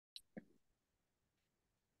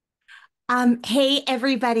Hey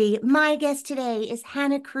everybody, my guest today is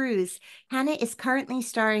Hannah Cruz. Hannah is currently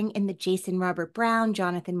starring in the Jason Robert Brown,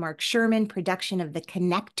 Jonathan Mark Sherman production of The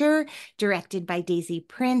Connector, directed by Daisy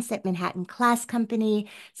Prince at Manhattan Class Company.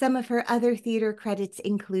 Some of her other theater credits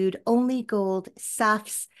include Only Gold,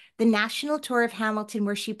 Suffs, the national tour of Hamilton,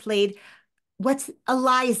 where she played what's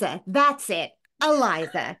Eliza? That's it,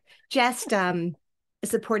 Eliza. Just a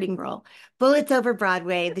supporting role. Bullets Over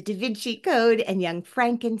Broadway, The Da Vinci Code, and Young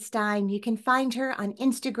Frankenstein. You can find her on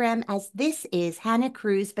Instagram as This Is Hannah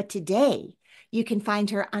Cruz, but today you can find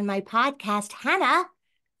her on my podcast. Hannah,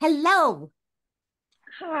 hello.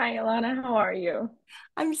 Hi, Alana. How are you?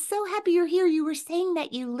 I'm so happy you're here. You were saying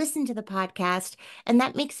that you listened to the podcast, and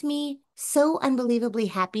that makes me so unbelievably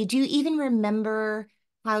happy. Do you even remember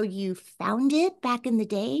how you found it back in the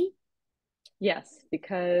day? Yes,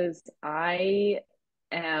 because I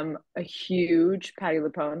am a huge Patti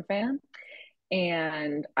LuPone fan,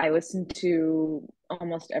 and I listen to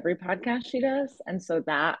almost every podcast she does. And so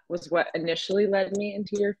that was what initially led me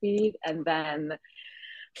into your feed. And then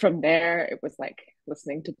from there, it was like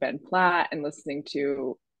listening to Ben Platt and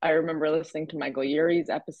I remember listening to Michael Urie's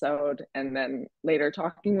episode and then later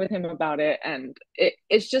talking with him about it. And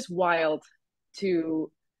it's just wild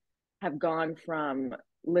to have gone from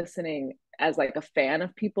listening as like a fan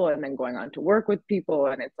of people and then going on to work with people,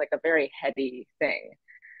 and it's like a very heady thing.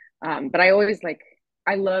 But I always like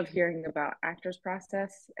I love hearing about actors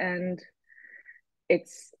process, and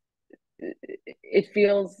it's it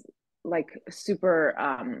feels like super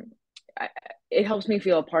it helps me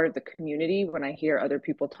feel a part of the community when I hear other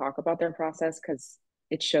people talk about their process, because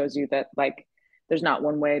it shows you that like there's not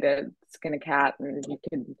one way to skin a cat, and you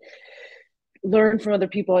can learn from other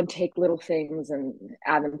people and take little things and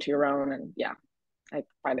add them to your own. And yeah, I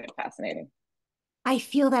find it fascinating. I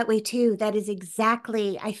feel that way too. That is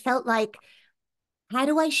exactly, I felt like, how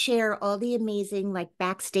do I share all the amazing, like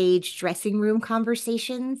backstage dressing room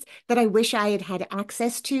conversations that I wish I had had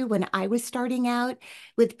access to when I was starting out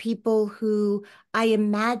with people who I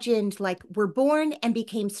imagined like were born and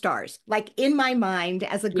became stars? Like in my mind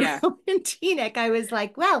as a Yeah. girl in Teaneck, I was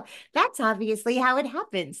like, well, that's obviously how it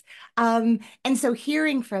happens. And so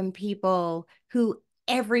hearing from people who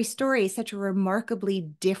every story is such a remarkably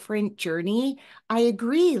different journey. I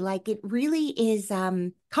agree. Like it really is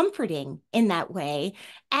comforting in that way.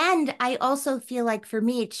 And I also feel like for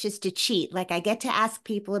me, it's just a cheat. Like I get to ask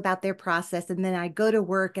people about their process, and then I go to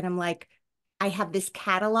work and I'm like, I have this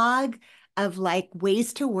catalog of like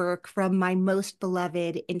ways to work from my most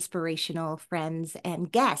beloved inspirational friends and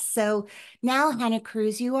guests. So now, Hannah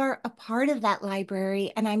Cruz, you are a part of that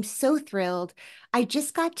library, and I'm so thrilled. I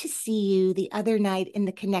just got to see you the other night in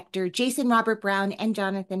The Connector. Jason Robert Brown and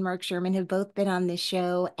Jonathan Mark Sherman have both been on this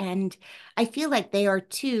show, and I feel like they are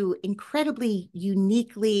two incredibly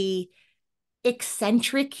uniquely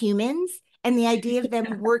eccentric humans. And the idea of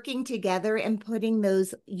them working together and putting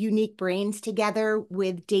those unique brains together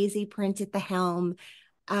with Daisy Prince at the helm,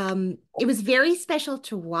 it was very special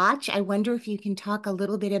to watch. I wonder if you can talk a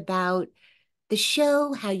little bit about the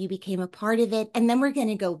show, how you became a part of it, and then we're going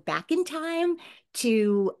to go back in time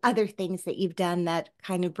to other things that you've done that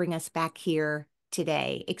kind of bring us back here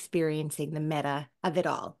today, experiencing the meta of it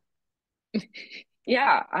all.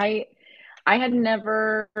 Yeah, I had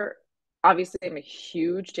never, obviously I'm a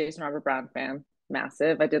huge Jason Robert Brown fan,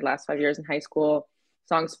 massive. I did last 5 years in high school.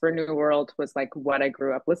 Songs for a New World was like what I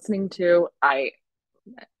grew up listening to. I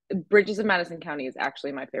Bridges of Madison County is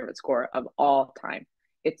actually my favorite score of all time.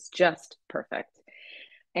 It's just perfect.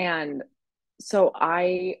 And so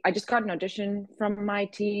I just got an audition from my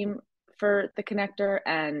team for The Connector,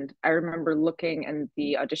 and I remember looking, and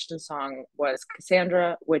the audition song was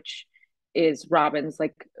Cassandra, which is Robin's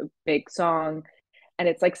like big song, and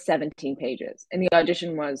it's like 17 pages. And the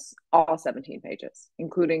audition was all 17 pages,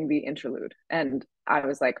 including the interlude. And I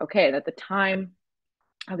was like, okay. And at the time,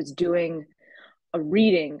 I was doing a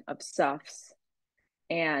reading of Suffs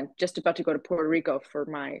and just about to go to Puerto Rico for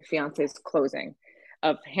my fiance's closing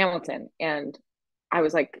of Hamilton. And I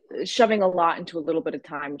was like shoving a lot into a little bit of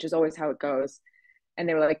time, which is always how it goes. And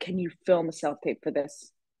they were like, can you film a self tape for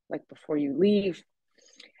this, like before you leave?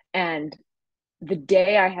 And the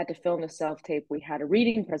day I had to film the self tape, we had a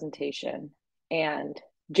reading presentation, and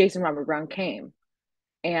Jason Robert Brown came,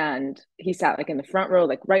 and he sat like in the front row,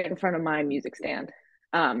 like right in front of my music stand.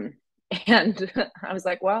 Um, and I was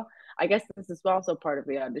like, well, I guess this is also part of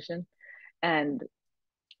the audition. And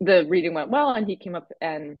the reading went well, and he came up,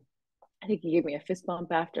 and I think he gave me a fist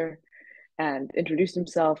bump after and introduced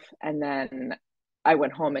himself. And then I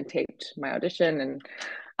went home and taped my audition, and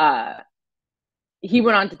uh, he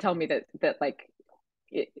went on to tell me that like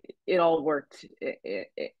it, it all worked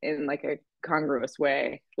in like a congruous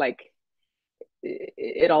way. Like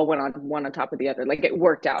it all went on one on top of the other. Like it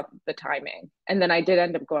worked out the timing. And then I did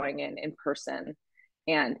end up going in person,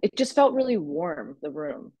 and it just felt really warm, the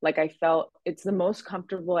room. Like I felt it's the most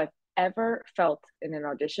comfortable I've ever felt in an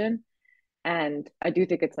audition. And I do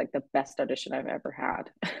think it's like the best audition I've ever had.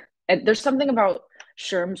 And there's something about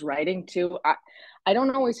Sherm's writing too. I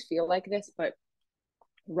don't always feel like this, but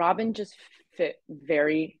Robin just fit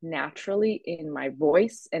very naturally in my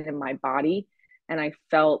voice and in my body. And I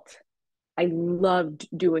loved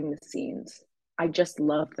doing the scenes. I just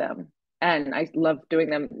loved them. And I love doing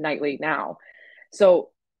them nightly now. So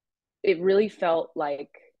it really felt like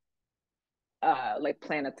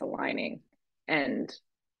planets aligning, and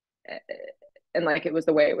and like it was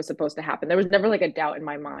the way it was supposed to happen. There was never like a doubt in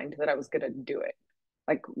my mind that I was gonna do it.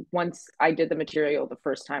 Like once I did the material the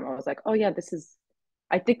first time, I was like, oh yeah,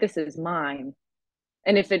 I think this is mine.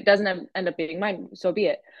 And if it doesn't end up being mine, so be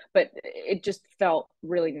it. But it just felt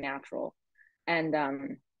really natural. And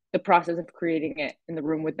the process of creating it in the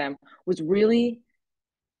room with them was really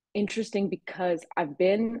interesting because I've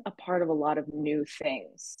been a part of a lot of new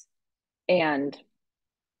things. And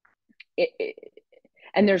it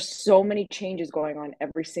and there's so many changes going on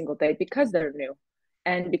every single day because they're new,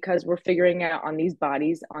 and because we're figuring out on these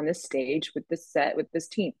bodies on this stage with this set with this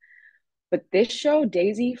team. But this show,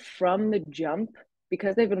 Daisy, from the jump,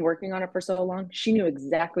 because they've been working on it for so long, she knew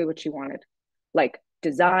exactly what she wanted, like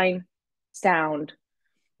design, sound,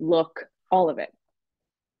 look, all of it.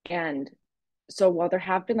 And so while there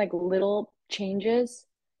have been like little changes,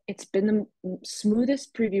 it's been the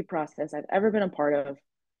smoothest preview process I've ever been a part of.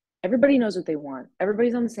 Everybody knows what they want.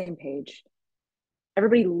 Everybody's on the same page.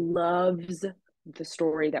 Everybody loves the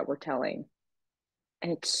story that we're telling.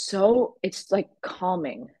 And it's like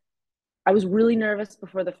calming. I was really nervous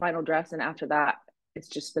before the final dress, and after that, it's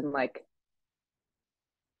just been like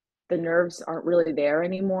the nerves aren't really there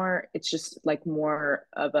anymore. It's just like more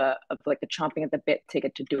of like a chomping at the bit to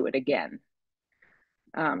get to do it again.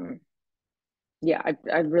 Um, yeah,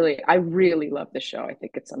 I really love the show. I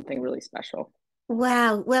think it's something really special.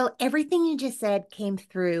 Wow. Well, everything you just said came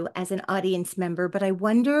through as an audience member, but I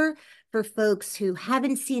wonder for folks who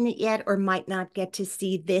haven't seen it yet or might not get to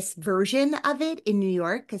see this version of it in New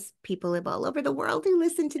York, because people live all over the world who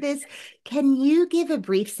listen to this, can you give a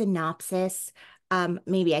brief synopsis?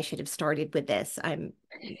 Maybe I should have started with this. I'm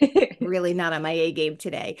really not on my A game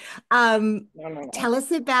today. Um, No, no, no. Tell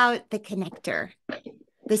us about the connector,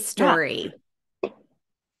 the Yeah. story.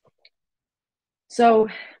 So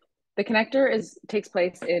the connector is takes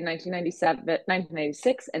place in 1997,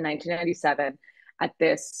 1996 and 1997 at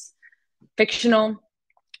this fictional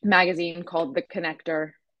magazine called The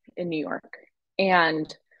Connector in New York.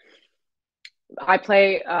 And I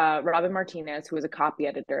play Robin Martinez, who is a copy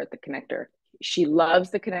editor at The Connector. She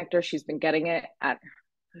loves The Connector. She's been getting it at,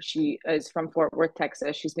 she is from Fort Worth,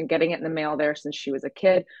 Texas. She's been getting it in the mail there since she was a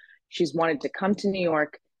kid. She's wanted to come to New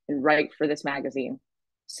York and write for this magazine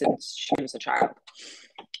since she was a child.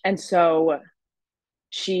 And so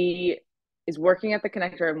she is working at The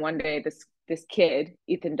Connector, and one day this kid,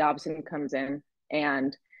 Ethan Dobson, comes in,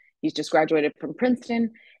 and he's just graduated from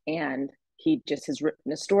Princeton, and he just has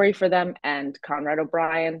written a story for them. And Conrad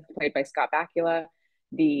O'Brien, played by Scott Bakula,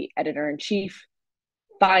 the editor in chief,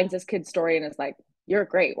 finds this kid's story and is like, "You're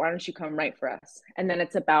great. Why don't you come write for us?" And then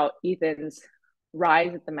it's about Ethan's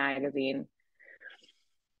rise at the magazine,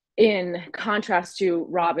 in contrast to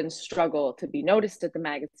Robin's struggle to be noticed at the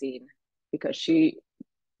magazine because she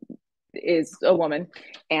is a woman,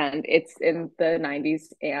 and it's in the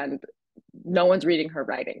 90s, and no one's reading her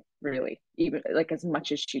writing, really, even like as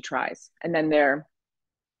much as she tries. And then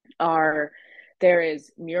are there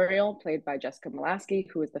is Muriel, played by Jessica Molaski,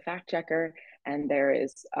 who is the fact checker, and there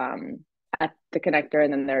is at The Connector,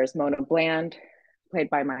 and then there's Mona Bland, played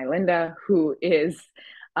by My Linda, who is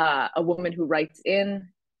a woman who writes in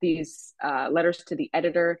these letters to the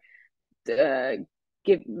editor, uh,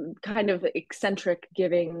 give kind of eccentric,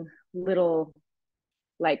 giving little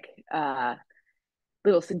like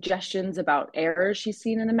little suggestions about errors she's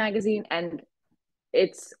seen in the magazine. And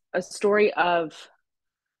it's a story of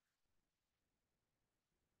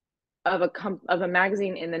a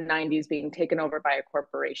magazine in the 90s being taken over by a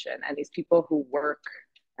corporation, and these people who work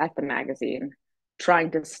at the magazine trying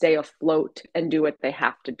to stay afloat and do what they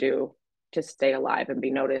have to do to stay alive and be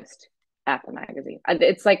noticed at the magazine.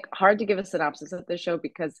 It's like hard to give a synopsis of the show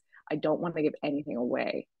because I don't want to give anything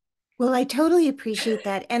away. Well, I totally appreciate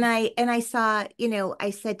that. And I saw, I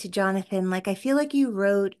said to Jonathan, like, I feel like you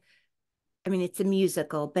wrote, I mean, it's a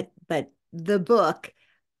musical, but the book,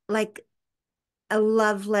 like a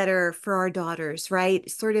love letter for our daughters, right?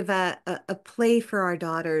 Sort of a play for our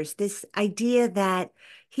daughters. This idea that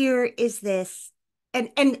here is this,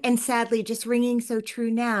 and sadly, just ringing so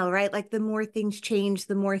true now, right? Like the more things change,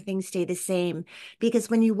 the more things stay the same. Because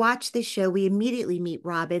when you watch this show, we immediately meet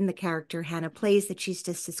Robin, the character Hannah plays that she's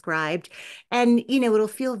just described. And, it'll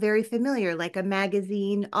feel very familiar, like a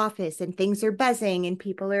magazine office, and things are buzzing and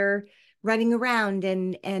people are running around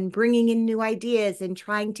and bringing in new ideas and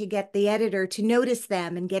trying to get the editor to notice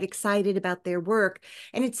them and get excited about their work.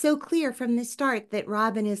 And it's so clear from the start that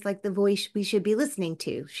Robin is like the voice we should be listening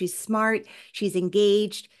to. She's smart, she's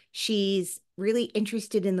engaged, she's really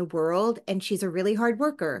interested in the world, and she's a really hard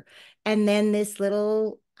worker. And then this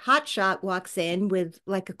little hotshot walks in with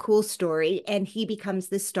like a cool story, and he becomes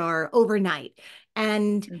the star overnight.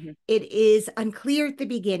 And Mhm. it is unclear at the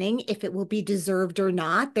beginning if it will be deserved or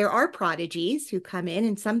not. There are prodigies who come in,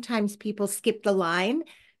 and sometimes people skip the line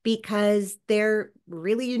because they're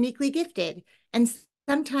really uniquely gifted. And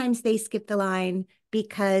sometimes they skip the line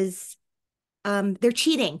because they're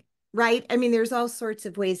cheating, right? I mean, there's all sorts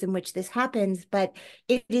of ways in which this happens, but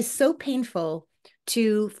it is so painful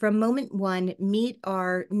to, from moment one, meet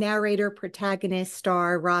our narrator, protagonist,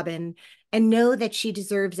 star, Robin, and know that she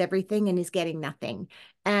deserves everything and is getting nothing.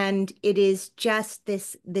 And it is just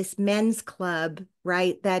this men's club,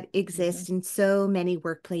 right, that Mhm. exists in so many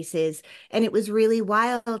workplaces. And it was really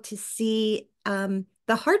wild to see the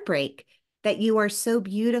heartbreak that you are so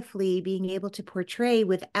beautifully being able to portray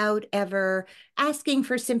without ever asking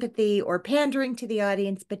for sympathy or pandering to the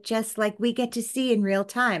audience, but just like we get to see in real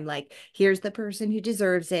time, like here's the person who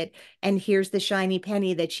deserves it, and here's the shiny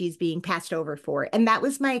penny that she's being passed over for. And that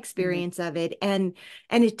was my Mhm. experience of it. And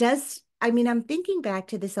it does, I mean, I'm thinking back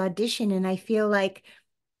to this audition and I feel like,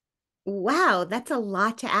 wow, that's a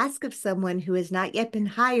lot to ask of someone who has not yet been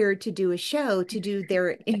hired to do a show, to do their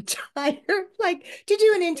entire, like, to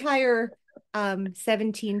do an entire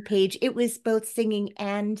 17 page. It was both singing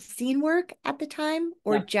and scene work at the time,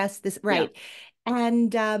 or Yeah. just this, Yeah. right?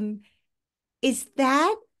 And is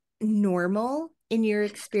that normal in your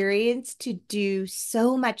experience to do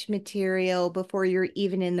so much material before you're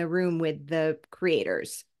even in the room with the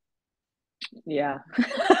creators? Yeah.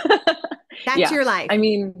 That's Yeah. your life. I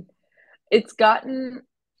mean, it's gotten,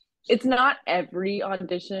 it's not every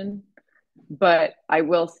audition, but I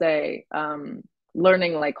will say,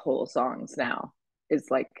 learning like whole songs now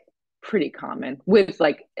is like pretty common with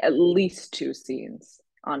like at least two scenes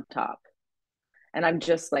on top. And I'm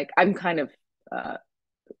just like, uh,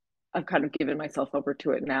 I've kind of given myself over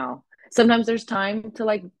to it now. Sometimes there's time to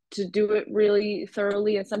like to do it really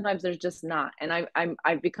thoroughly, and sometimes there's just not. And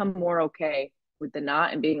I've become more okay with the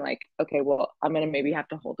not and being like, okay, well, I'm gonna maybe have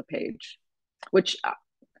to hold the page, which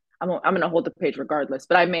I'm gonna hold the page regardless,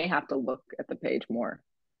 but I may have to look at the page more.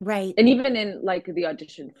 Right. And even in like the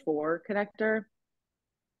audition for connector,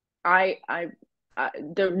 I I.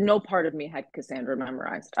 There no part of me had Cassandra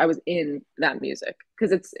memorized. I was in that music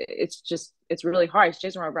because it's just it's really hard. It's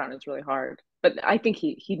Jason Robert Brown. It's really hard, but I think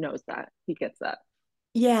he knows that. He gets that.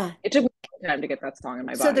 Yeah. It took me a long time to get that song in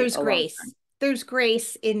my So body. there's A long grace. time. There's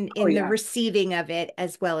grace Oh in the yeah. receiving of it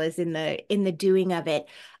as well as in the doing of it.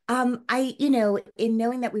 I, in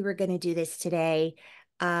knowing that we were going to do this today,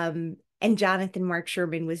 and Jonathan Mark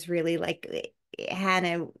Sherman was really like,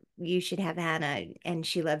 Hannah, you should have Hannah and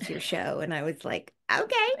she loves your show. And I was like,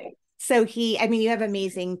 okay. Nice. So I mean, you have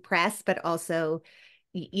amazing press, but also,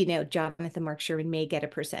 Jonathan Mark Sherman may get a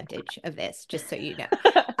percentage of this, just so you know.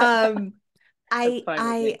 Um, That's fine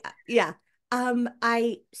with me. yeah.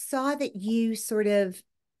 I saw that you sort of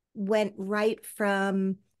went right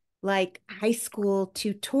from like high school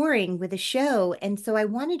to touring with a show. And so I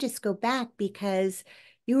want to just go back because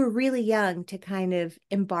you were really young to kind of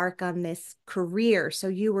embark on this career. So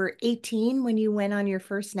you were 18 when you went on your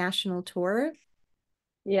first national tour.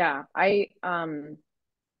 Yeah, I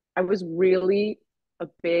was really a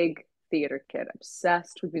big theater kid,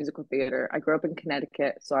 obsessed with musical theater. I grew up in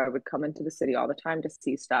Connecticut, so I would come into the city all the time to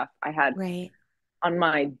see stuff. I had Right. on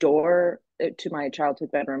my door to my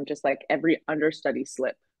childhood bedroom just like every understudy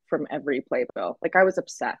slip from every playbill. Like I was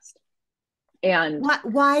obsessed. And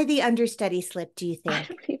Why the understudy slip, do you I think?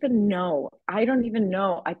 don't even know. I don't even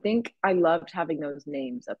know. I think I loved having those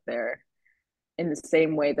names up there in the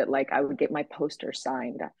same way that like I would get my poster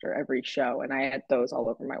signed after every show and I had those all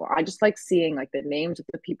over my wall. I just like seeing like the names of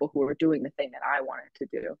the people who were doing the thing that I wanted to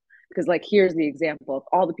do. Because like here's the example of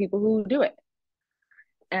all the people who do it.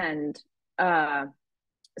 And uh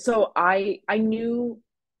so I knew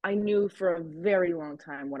for a very long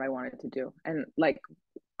time what I wanted to do. And like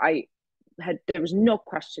I had there was no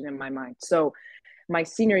question in my mind. So my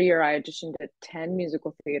senior year I auditioned at 10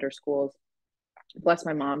 musical theater schools bless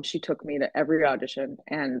my mom, she took me to every audition,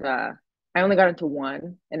 and I only got into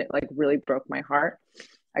one, and it like really broke my heart.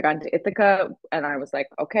 I got into Ithaca, and I was like,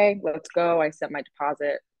 okay, let's go. I sent my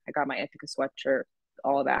deposit. I got my Ithaca sweatshirt,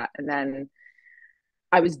 all of that, and then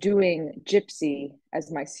I was doing Gypsy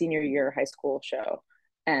as my senior year high school show,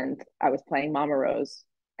 and I was playing Mama Rose,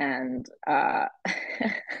 and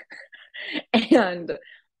and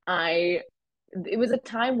I it was a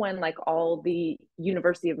time when like all the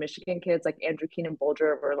University of Michigan kids like Andrew Keenan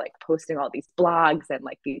Bolger were like posting all these blogs and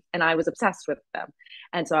like these, and I was obsessed with them.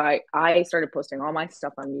 And so I started posting all my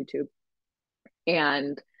stuff on YouTube,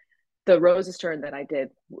 and the Rose's turn that I did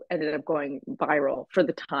ended up going viral for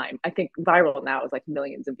the time. I think viral now is like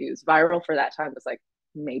millions of views. Viral for that time was like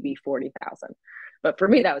maybe 40,000. But for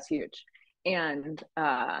me, that was huge. And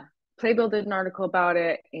Playbill did an article about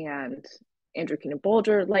it, and Andrew Keenan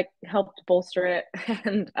Bolger like helped bolster it.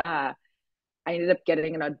 And I ended up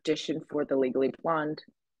getting an audition for the Legally Blonde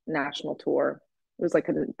national tour. It was like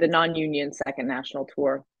the non-union second national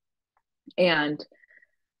tour. And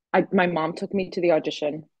my mom took me to the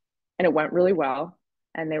audition, and it went really well.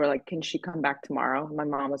 And they were like, "Can she come back tomorrow?" And my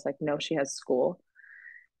mom was like, "No, she has school."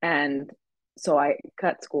 And so I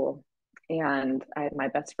cut school, and I had my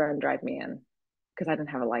best friend drive me in because I didn't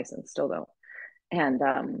have a license, still don't. And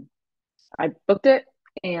I booked it,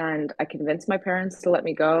 and I convinced my parents to let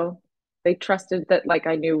me go. They trusted that like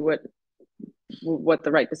I knew what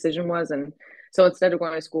the right decision was, and so instead of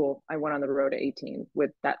going to school, I went on the road at 18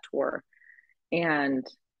 with that tour. And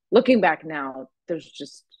looking back now, it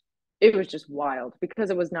was just wild because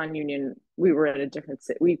it was non-union. We were in a different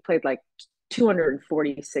city. We played like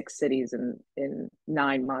 246 cities in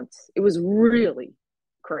 9 months. It was really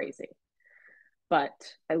crazy, but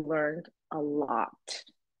I learned a lot.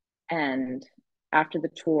 And after the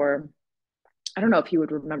tour, I don't know if he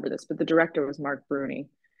would remember this, but the director was Mark Bruni,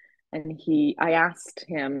 and I asked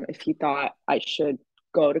him if he thought I should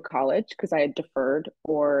go to college because I had deferred,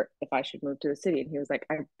 or if I should move to the city. And he was like,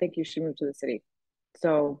 I think you should move to the city.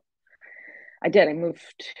 So I did. I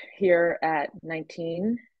moved here at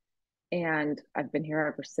 19, and I've been here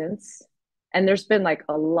ever since. And there's been like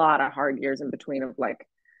a lot of hard years in between of like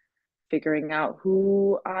figuring out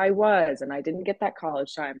who I was, and I didn't get that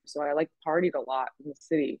college time. So I like partied a lot in the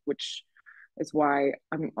city, which is why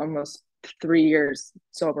I'm almost 3 years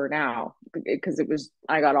sober now, because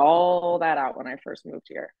I got all that out when I first moved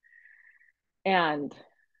here. And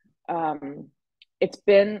um it's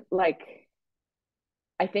been like,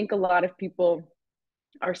 I think a lot of people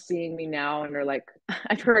are seeing me now and are like,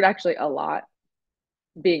 I've heard actually a lot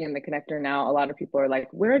being in the connector now, a lot of people are like,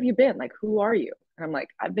 where have you been, like who are you? And I'm like,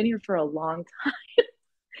 I've been here for a long time.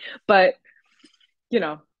 But you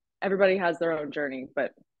know, everybody has their own journey.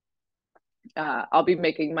 But I'll be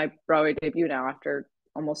making my Broadway debut now after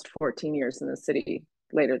almost 14 years in the city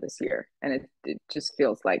later this year, and it just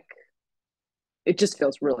feels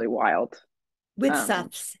really wild. with Um,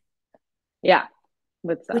 Suffs, yeah,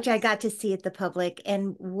 with which I Suffs. got to see at the public.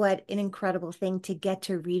 And what an incredible thing to get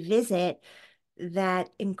to revisit that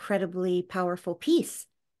incredibly powerful piece.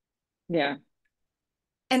 Yeah,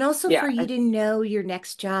 And also yeah. for you to know your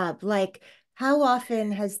next job. Like, how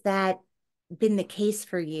often has that been the case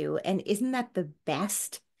for you? And isn't that the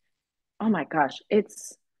best? Oh my gosh,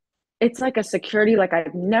 it's like a security like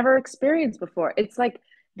I've never experienced before. It's like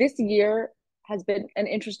this year has been an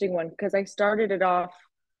interesting one because I started it off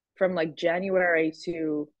from like January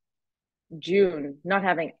to June, not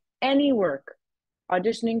having any work,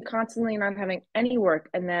 auditioning constantly, not having any work.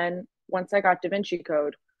 And then once I got Da Vinci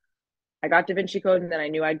Code, and then I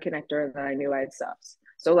knew I'd connector, and then I knew I had Suffs.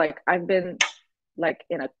 So like I've been like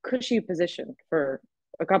in a cushy position for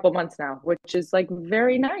a couple months now, which is like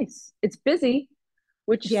very nice. It's busy,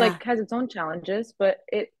 which Yeah, like has its own challenges, but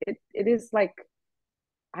it is like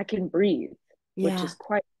I can breathe, which yeah. is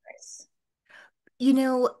quite nice. You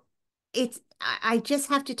know, I just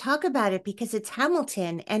have to talk about it because it's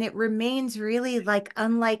Hamilton and it remains really like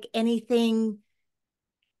unlike anything,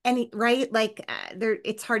 right? Like there,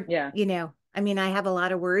 it's hard, Yeah. I mean, I have a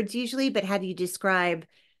lot of words usually, but how do you describe,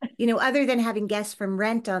 other than having guests from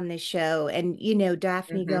Rent on this show and,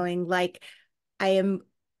 Daphne Mm-hmm. going like, I am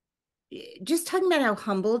just talking about how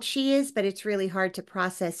humbled she is, but it's really hard to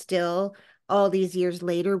process still all these years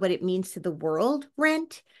later what it means to the world,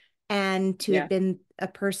 Rent, and to have Yeah. been a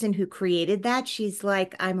person who created that. She's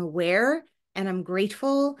like, I'm aware and I'm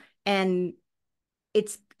grateful, and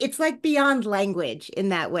it's like beyond language in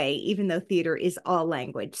that way, even though theater is all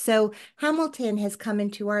language. So Hamilton has come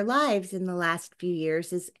into our lives in the last few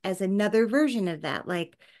years as another version of that,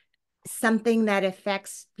 like something that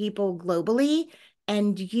affects people globally.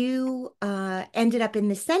 And you ended up in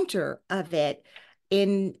the center of it.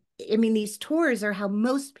 in I mean, these tours are how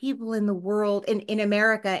most people in the world, in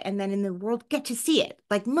America and then in the world, get to see it.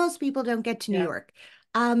 Like most people don't get to New Yeah. York.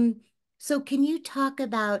 Um, so can you talk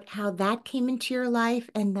about how that came into your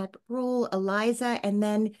life and that role, Eliza? And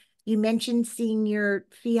then you mentioned seeing your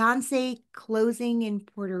fiance closing in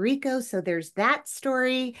Puerto Rico. So there's that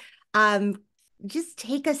story. Um, just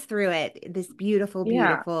take us through it, this beautiful, Yeah.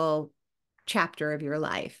 beautiful chapter of your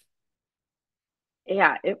life.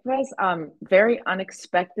 Yeah, it was very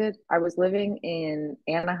unexpected. I was living in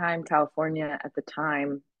Anaheim, California at the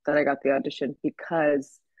time that I got the audition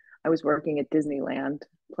because I was working at Disneyland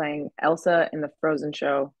playing Elsa in the Frozen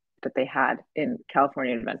show that they had in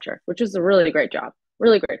California Adventure, which was a really great job,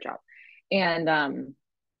 really great job. And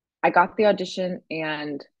I got the audition,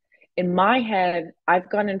 and in my head, I've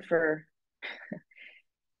gone in for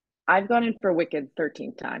Wicked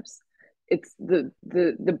 13 times. It's the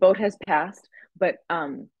boat has passed, but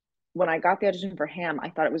when I got the audition for Ham, I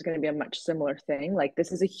thought it was going to be a much similar thing. Like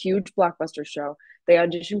this is a huge blockbuster show. They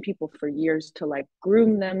audition people for years to like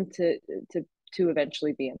groom them to to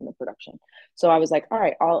eventually be in the production. So I was like, all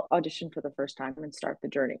right, I'll audition for the first time and start the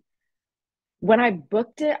journey. When I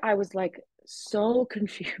booked it, I was like so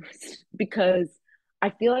confused because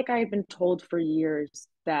I feel like I had been told for years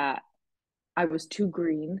that I was too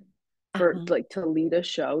green for Uh-huh. like to lead a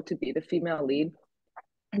show to be the female lead.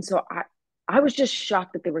 And so I was just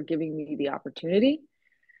shocked that they were giving me the opportunity.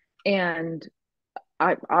 And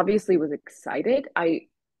I obviously was excited. I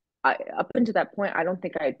up until that point, I don't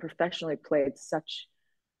think I had professionally played such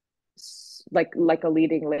like a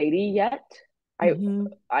leading lady yet. I Mm-hmm.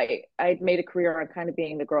 I'd made a career on kind of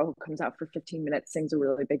being the girl who comes out for 15 minutes, sings a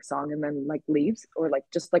really big song, and then like leaves, or like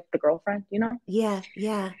just like the girlfriend, you know? Yeah,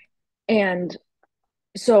 yeah. And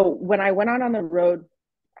so when I went out on the road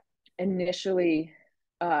initially,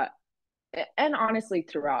 uh, and honestly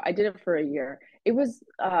throughout, I did it for a year. It was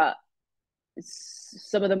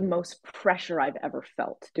some of the most pressure I've ever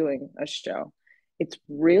felt doing a show. It's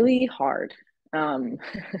really hard um,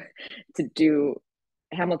 to do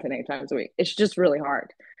Hamilton 8 times a week. It's just really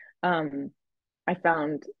hard. Um, I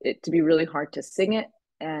found it to be really hard to sing it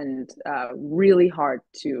and really hard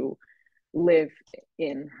to live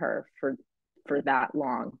in her for that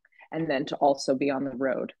long, and then to also be on the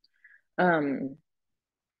road. Um,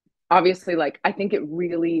 Obviously, like I think it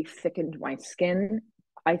really thickened my skin.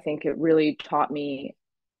 I think it really taught me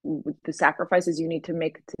the sacrifices you need to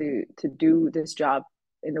make to do this job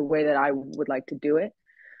in the way that I would like to do it.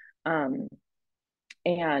 Um,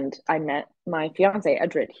 and I met my fiance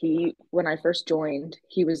Edred. He When I first joined,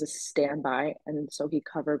 he was a standby, and so he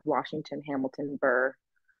covered Washington, Hamilton, Burr,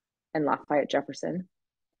 and Lafayette Jefferson.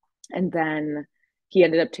 And then he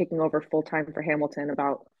ended up taking over full time for Hamilton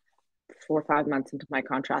about 4 or 5 months into my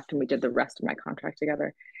contract, and we did the rest of my contract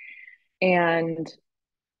together. And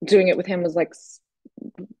doing it with him was like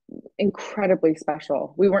incredibly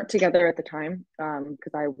special. We weren't together at the time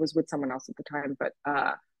because I was with someone else at the time, but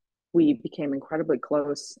we became incredibly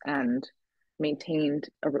close and maintained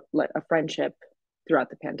a friendship throughout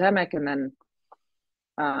the pandemic,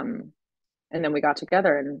 um, and then we got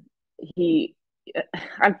together. And he,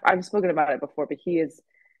 I've spoken about it before, but he is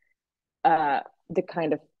the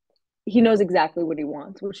kind of he knows exactly what he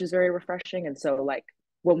wants, which is very refreshing. And so, like,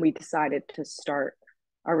 when we decided to start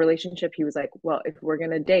our relationship, he was like, well, if we're going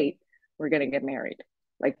to date, we're going to get married.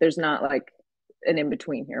 Like, there's not like an in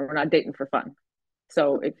between here. We're not dating for fun.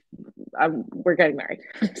 So, if we're getting married.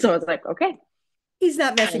 So, I was like, okay. He's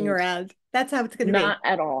not messing And around. That's how it's going to not be.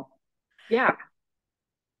 at all. Yeah.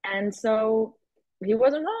 And so, he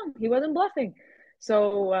wasn't wrong. He wasn't bluffing.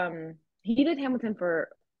 So, he did Hamilton for,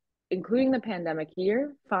 including the pandemic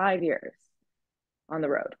year, 5 years on the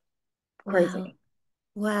road. Wow. Crazy.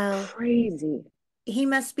 Wow. Crazy. He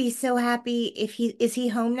must be so happy if he is he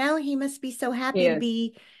home now? He must be so He happy to is.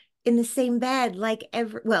 be in the same bed like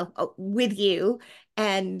every well, with you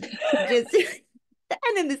and just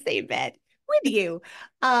and in the same bed with you.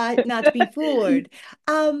 Not to be fooled.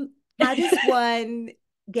 How does one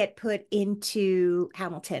get put into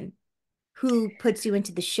Hamilton? Who puts you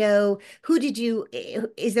into the show? Who did you,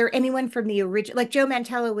 is there anyone from the original? Like Joe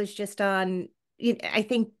Mantello was just on, I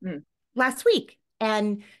think Mm. last week.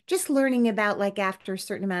 And just learning about, like, after a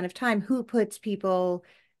certain amount of time, who puts people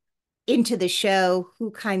into the show,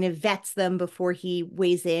 who kind of vets them before he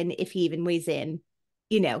weighs in, if he even weighs in,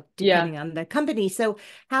 Yeah. depending on the company. So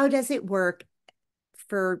how does it work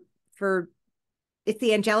for for it's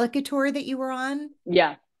the Angelica tour that you were on?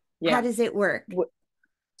 Yeah. How Yeah. does it work?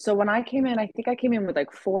 So when I came in, I think I came in with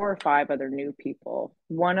like 4 or 5 other new people,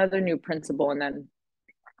 one other new principal, and then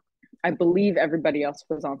I believe everybody else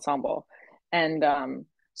was ensemble. And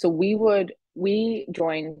so we would we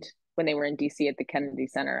joined when they were in DC at the Kennedy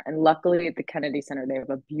Center. And luckily at the Kennedy Center, they have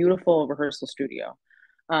a beautiful rehearsal studio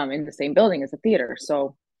in the same building as the theater.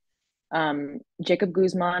 So Jacob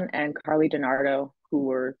Guzman and Carly DiNardo, who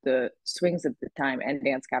were the swings at the time and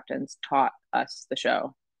dance captains, taught us the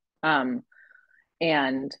show.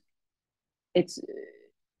 And it's,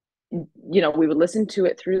 we would listen to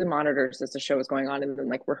it through the monitors as the show was going on and then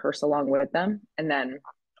like rehearse along with them. And then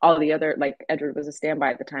all the other, like Edward was a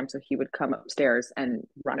standby at the time, so he would come upstairs and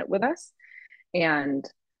run it with us. And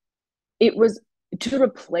it was to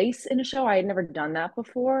replace in a show. I had never done that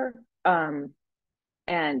before.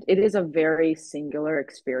 And it is a very singular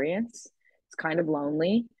experience. It's kind of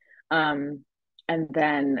lonely. And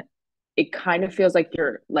then it kind of feels like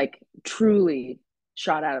you're like truly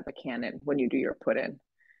shot out of a cannon when you do your put in,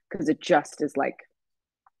 because it just is like,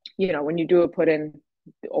 when you do a put in,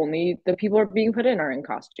 only the people are being put in are in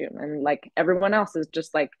costume, and like everyone else is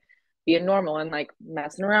just like being normal and like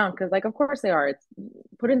messing around because like of course they are. It's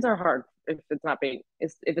put-ins are hard if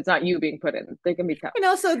it's not you being put in. They can be tough. And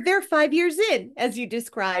also, they're 5 years in, as you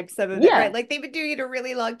described some of it, right? Yeah, Like they've been doing it a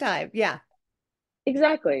really long time. Yeah.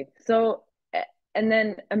 exactly. So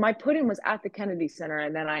and my put-in was at the Kennedy Center,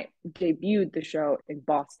 and then I debuted the show in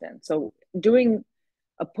Boston. So doing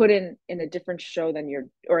a put in a different show than your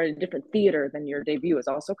or a different theater than your debut is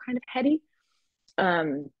also kind of heady.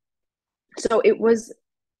 Um, so it was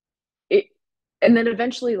it, and then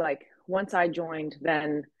eventually, like once I joined,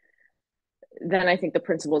 then I think the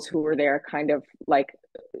principals who were there kind of like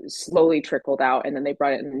slowly trickled out, and then they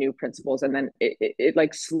brought in the new principals, and then it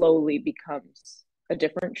like slowly becomes a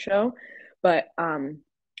different show. But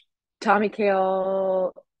Tommy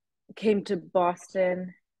Kail came to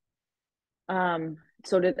Boston.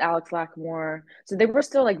 So did Alex Lackmore. So they were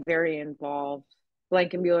still like very involved.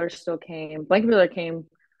 Blankenbuehler still came. Blankenbuehler came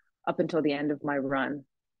up until the end of my run.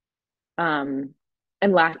 And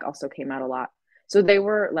Lack also came out a lot. So they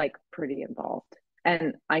were like pretty involved.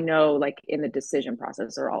 And I know like in the decision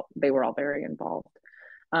process they were all very involved.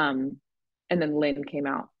 And then Lynn came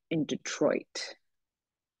out in Detroit,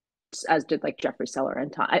 as did like Jeffrey Seller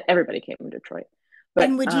and Tom. Everybody came in Detroit. But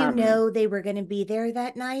And would you know they were going to be there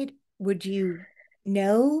that night? Would you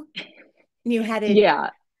know? You had it. yeah,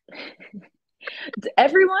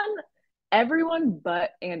 everyone everyone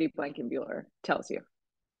but Andy Blankenbuehler tells you.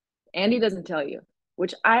 Andy doesn't tell you,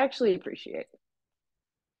 which I actually appreciate.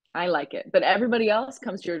 I like it. But everybody else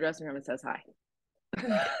comes to your dressing room and says hi.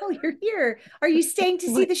 Oh, you're here. Are you staying to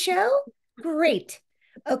see the show? Great.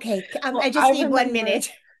 Okay. I Well, just I need one remember,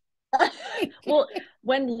 minute. well,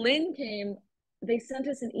 when Lynn came, they sent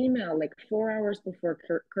us an email like 4 hours before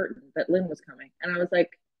curtain that Lynn was coming. And I was like,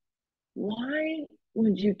 why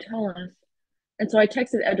would you tell us? And so I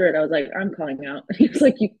texted Edward. I was like, I'm calling out. And he was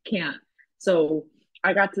like, you can't. So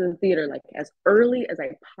I got to the theater like as early as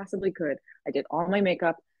I possibly could. I did all my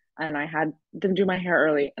makeup and I had them do my hair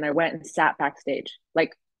early. And I went and sat backstage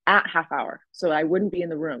like at half hour. So I wouldn't be in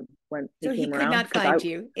the room when he So he came could around not find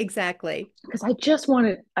you. Exactly. because I just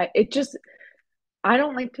wanted, I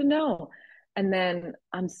don't like to know. And then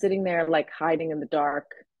I'm sitting there like hiding in the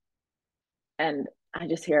dark and I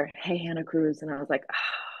just hear, hey, Hannah Cruz. And I was like,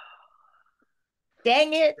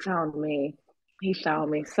 Dang it. found me. He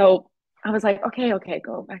found me. So I was like, okay,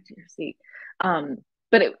 go back to your seat. Um,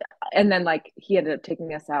 but it, and then like he ended up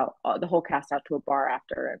taking us out, the whole cast out to a bar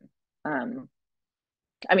after. And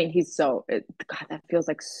I mean, God, that feels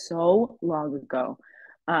like so long ago.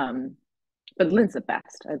 Um, but Lynn's the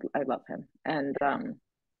best. I love him. And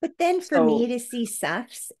But then for me so to see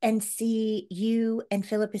Suffs and see you and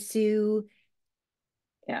Philippa Sue,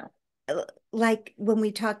 yeah, like when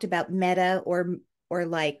we talked about meta or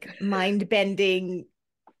like mind bending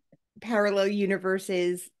parallel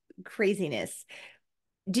universes craziness.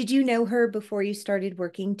 Did you know her before you started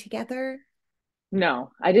working together?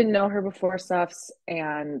 no, I didn't know her before Suffs,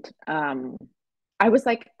 and I was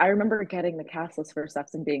like, I remember getting the cast list for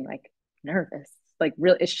Suffs and being like nervous, like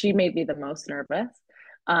really, she made me the most nervous.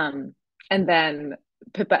 Um, and then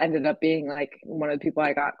Pippa ended up being like one of the people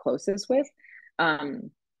I got closest with,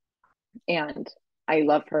 um, and I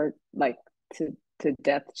love her like to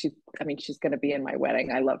death. I mean, she's gonna be in my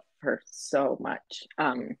wedding. I love her so much,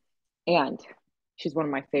 and she's one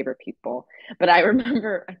of my favorite people. But I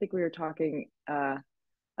remember, I think we were talking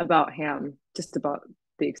about him, just about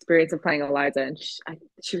the experience of playing Eliza, and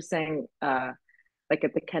she was saying, like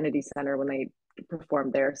at the Kennedy Center when they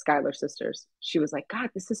performed their Schuyler Sisters, she was like,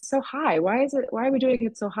 "God, this is so high. Why is it? Why are we doing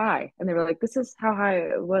it so high?" And they were like, "This is how high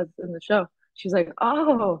it was in the show." She's like,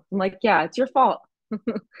 "Oh," I'm like, "Yeah, it's your fault.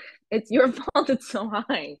 It's your fault. It's so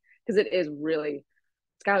high because it is really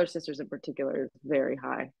Schuyler Sisters in particular is very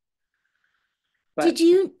high." Did But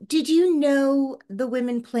you know the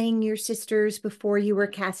women playing your sisters before you were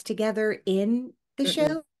cast together in the mm-mm,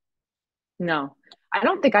 show? no, I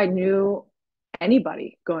don't think I knew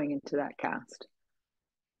anybody going into that cast.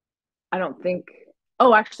 I don't think.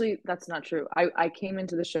 Oh, actually, that's not true. I came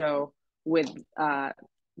into the show with uh,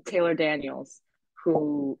 Taylor Daniels,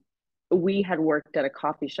 who we had worked at a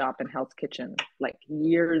coffee shop in Hell's Kitchen like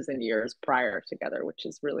years and years prior together, which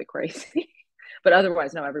is really crazy. But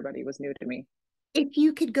otherwise, no, everybody was new to me. If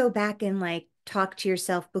you could go back and like talk to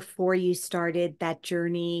yourself before you started that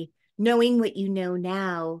journey, knowing what you know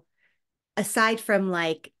now, aside from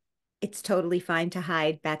like it's totally fine to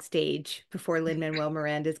hide backstage before Lin-Manuel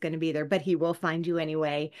Miranda is going to be there, but he will find you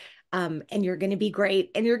anyway. And you're going to be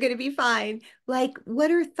great and you're going to be fine. Like,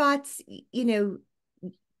 what are thoughts,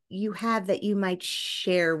 you have that you might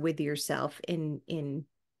share with yourself in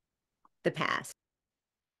the past?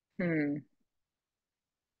 Hmm.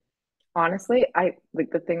 Honestly, I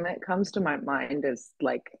like the thing that comes to my mind is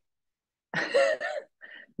like,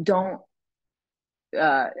 don't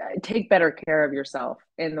uh, take better care of yourself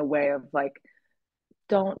in the way of like,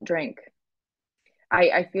 don't drink.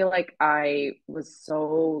 I feel like I was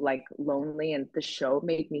so like lonely and the show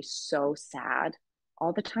made me so sad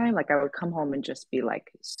all the time. Like I would come home and just be like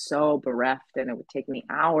so bereft and it would take me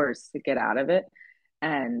hours to get out of it.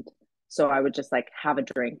 And so I would just like have a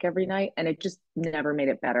drink every night and it just never made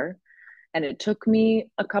it better. And it took me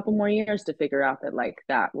a couple more years to figure out that like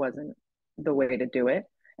that wasn't the way to do it.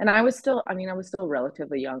 And I was still, I mean, I was still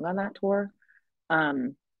relatively young on that tour.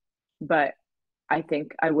 Um, but I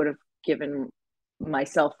think I would have given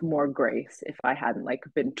myself more grace if I hadn't like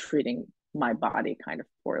been treating my body kind of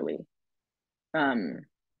poorly. Um,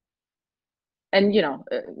 and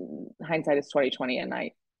hindsight is 2020, and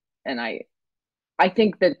I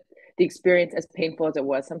think that the experience, as painful as it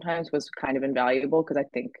was sometimes, was kind of invaluable because I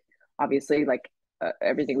think obviously like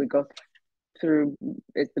everything we go through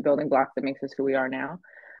is the building block that makes us who we are now.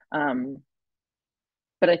 Um,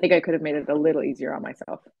 but I think I could have made it a little easier on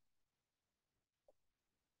myself.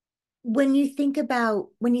 When you think about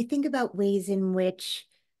ways in which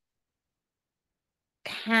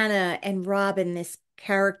Hannah and Robin, this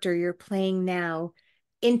character you're playing now,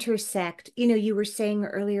 intersect. You were saying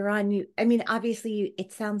earlier on, I mean, obviously,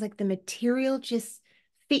 it sounds like the material just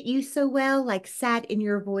fit you so well, like sat in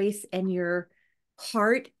your voice and your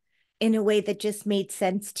heart in a way that just made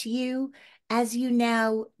sense to you. As you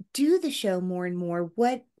now do the show more and more,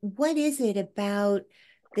 what is it about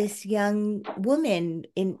this young woman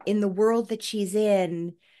in the world that she's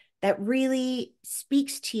in that really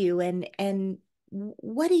speaks to you and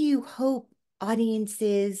what do you hope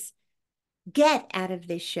audiences get out of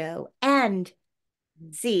this show? And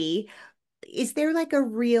see, is there like a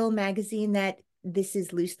real magazine that this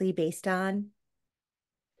is loosely based on?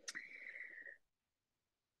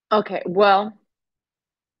 Okay, well,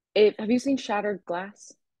 have you seen Shattered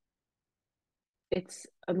Glass? It's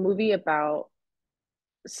a movie about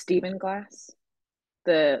Stephen Glass,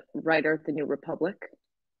 the writer of The New Republic,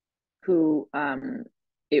 who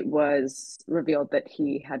it was revealed that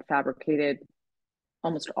he had fabricated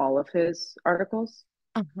almost all of his articles.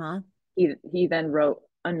 Uh-huh. He then wrote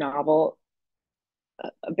a novel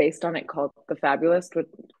based on it called The Fabulist, which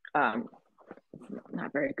um,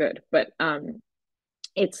 not very good, but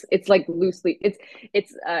it's like loosely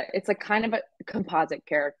it's a kind of a composite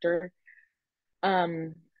character.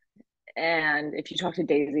 Um, and if you talk to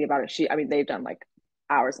Daisy about it, I mean, they've done like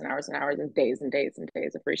hours and hours and hours and days and days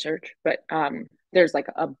of research. But there's like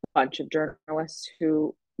a bunch of journalists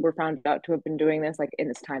who were found out to have been doing this, like in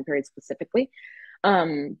this time period specifically.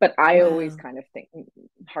 But I always Wow. kind of think,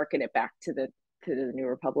 harken it back to the New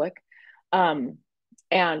Republic. Um,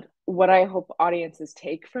 and what I hope audiences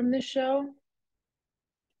take from this show,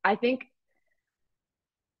 I think,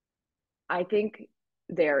 I think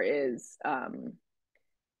there is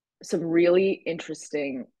some really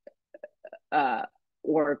interesting uh,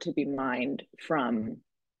 or to be mined from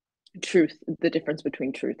truth, the difference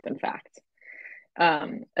between truth and fact.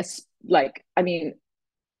 Like, I mean,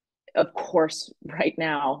 of course, right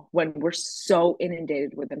now, when we're so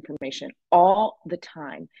inundated with information all the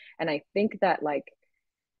time, and I think that like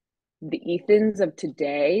the Ethans of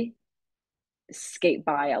today skate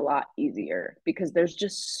by a lot easier because there's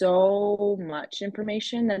just so much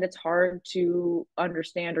information that it's hard to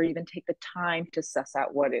understand or even take the time to suss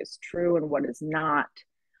out what is true and what is not.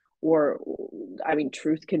 Or I mean,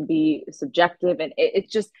 truth can be subjective, and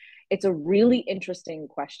it's just it's a really interesting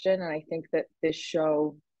question, and I think that this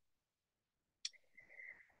show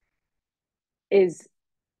is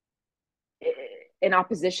in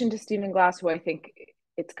opposition to Stephen Glass, who I think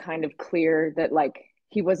it's kind of clear that like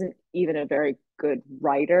he wasn't even a very good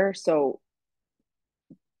writer. So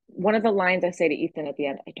one of the lines I say to Ethan at the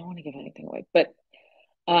end, I don't want to give anything away, but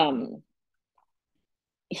um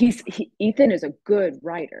Ethan is a good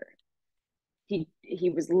writer. He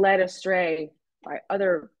was led astray by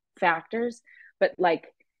other factors, but like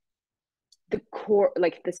the core,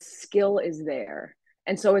 like the skill is there.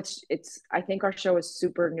 And so it's I think our show is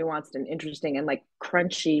super nuanced and interesting and like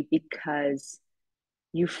crunchy because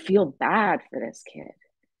you feel bad for this kid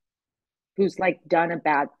who's like done a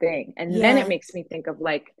bad thing. And then it Yeah. makes me think of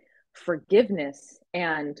like forgiveness,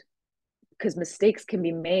 and because mistakes can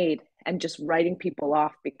be made, and just writing people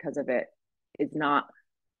off because of it is not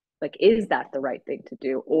like, is that the right thing to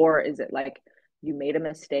do? Or is it like, you made a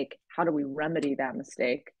mistake, how do we remedy that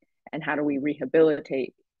mistake, and how do we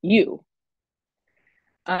rehabilitate you?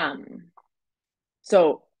 um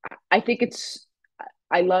so I think it's,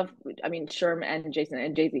 I love, I mean, Sherm and Jason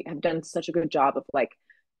and Jay-Z have done such a good job of like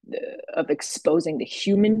of exposing the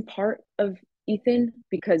human part of Ethan,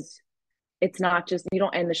 because it's not just, you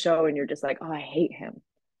don't end the show and you're just like, oh, I hate him.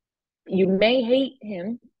 You may hate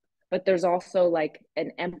him, but there's also like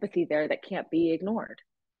an empathy there that can't be ignored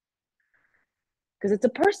because it's a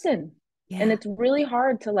person, and Yeah. it's really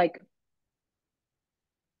hard to like,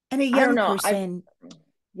 And a I don't young know, I, person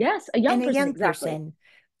yes, a and young a person, young exactly.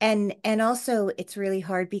 person. And also it's really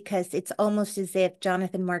hard because it's almost as if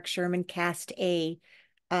Jonathan Mark Sherman cast a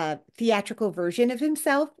theatrical version of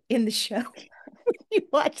himself in the show. You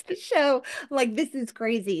watch the show, like this is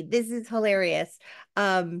crazy. This is hilarious.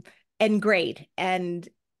 Um and great. And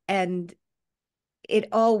it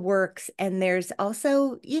all works. And there's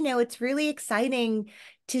also, it's really exciting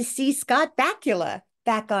to see Scott Bakula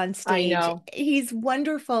back on I stage. know. He's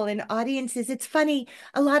wonderful in audiences. It's funny,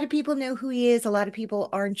 a lot of people know who he is, a lot of people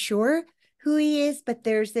aren't sure who he is, but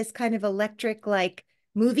there's this kind of electric, like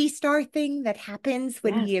movie star thing that happens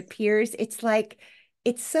when Yes. he appears. It's like,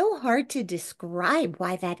 it's so hard to describe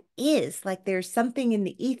why that is. Like there's something in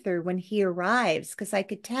the ether when he arrives, because I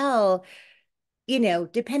could tell,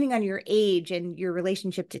 depending on your age and your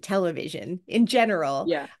relationship to television in general,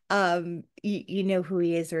 Yeah. you know who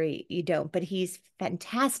he is or you don't, but he's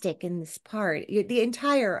fantastic in this part. The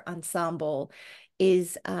entire ensemble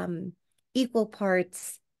is equal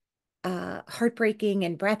parts heartbreaking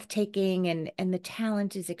and breathtaking, and the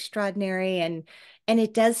talent is extraordinary, and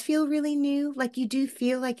it does feel really new, like you do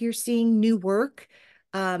feel like you're seeing new work.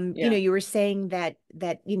 Yeah. You were saying that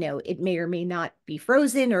it may or may not be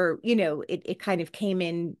frozen, or it kind of came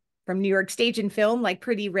in from New York Stage and Film like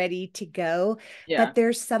pretty ready to go, Yeah. but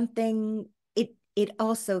there's something, it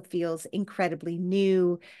also feels incredibly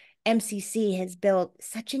new. MCC has built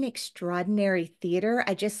such an extraordinary theater.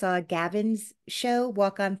 I just saw Gavin's show,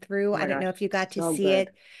 Walk On Through. Oh I my don't know gosh. if you got to So see good.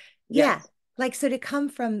 it. Yeah. Yes. Like, so to come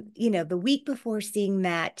from, the week before seeing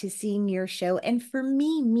that to seeing your show, and for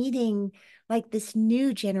me, meeting like this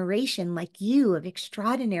new generation like you of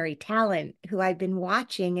extraordinary talent who I've been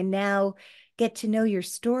watching and now get to know your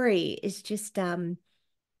story is just,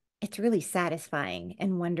 it's really satisfying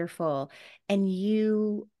and wonderful. And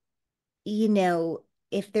you know,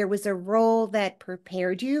 if there was a role that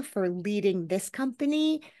prepared you for leading this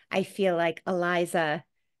company, I feel like Eliza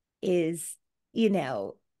is, you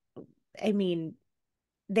know, I mean,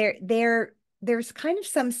 there's kind of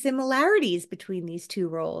some similarities between these two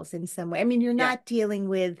roles in some way. I mean, you're Yeah. not dealing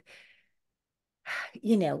with,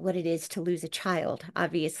 what it is to lose a child,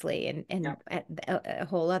 obviously, and Yeah. at a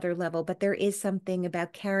whole other level, but there is something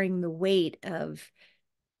about carrying the weight of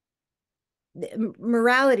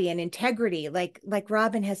morality and integrity, like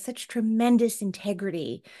Robin has such tremendous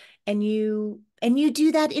integrity, and you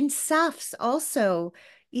do that in Suffs also,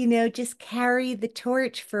 just carry the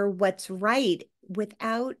torch for what's right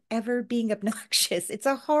without ever being obnoxious. It's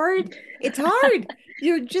hard.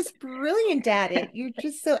 You're just brilliant at it. You're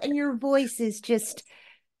just so, and your voice is just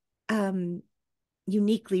um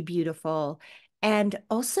uniquely beautiful. And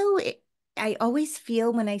also, I always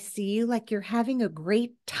feel when I see you like you're having a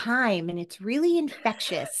great time, and it's really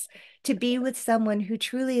infectious to be with someone who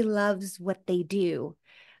truly loves what they do.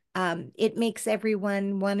 It makes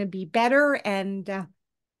everyone want to be better and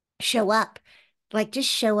show up. Like, just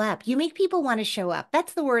show up. You make people want to show up.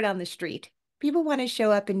 That's the word on the street. People want to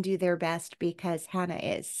show up and do their best because Hannah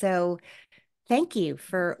is. So, thank you That's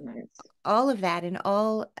for nice. all of that and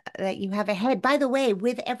all that you have ahead. By the way,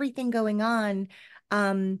 with everything going on,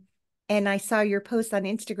 um, and I saw your post on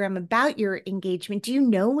Instagram about your engagement. Do you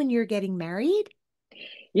know when you're getting married?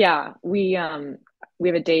 Yeah, we have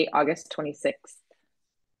a date August 26th.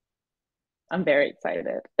 I'm very excited.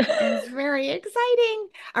 It's very exciting.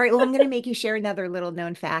 All right, well, I'm going to make you share another little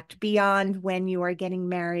known fact beyond when you are getting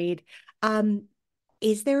married. Um,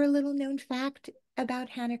 Is there a little known fact about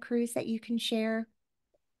Hannah Cruz that you can share?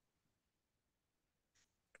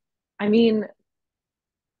 I mean,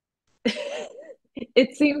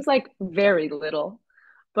 it seems like very little,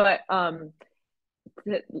 but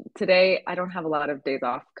today I don't have a lot of days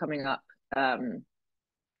off coming up.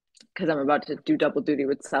 Because I'm about to do double duty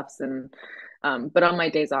with Suffs and but on my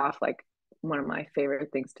days off, like one of my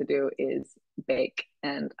favorite things to do is bake.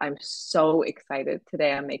 And I'm so excited.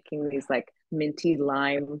 Today I'm making these like minty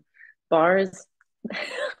lime bars.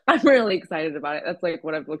 I'm really excited about it. That's like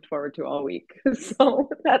what I've looked forward to all week. So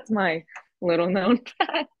that's my little known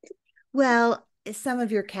fact. Well, some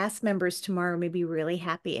of your cast members tomorrow may be really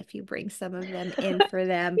happy if you bring some of them in for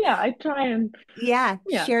them. Yeah, I try and Yeah,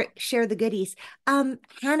 yeah. share the goodies.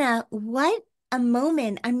 Hannah, what a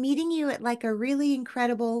moment. I'm meeting you at like a really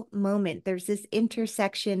incredible moment. There's this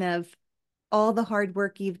intersection of all the hard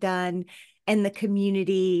work you've done and the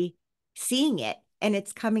community seeing it, and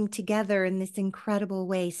it's coming together in this incredible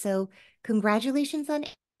way. So, congratulations on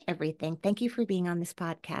everything. Thank you for being on this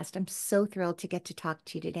podcast. I'm so thrilled to get to talk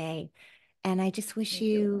to you today. And I just wish Thank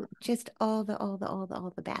you. you just all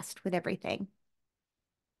the best with everything.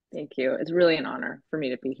 Thank you. It's really an honor for me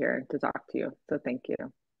to be here to talk to you. So thank you.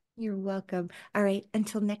 You're welcome. All right,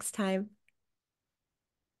 until next time.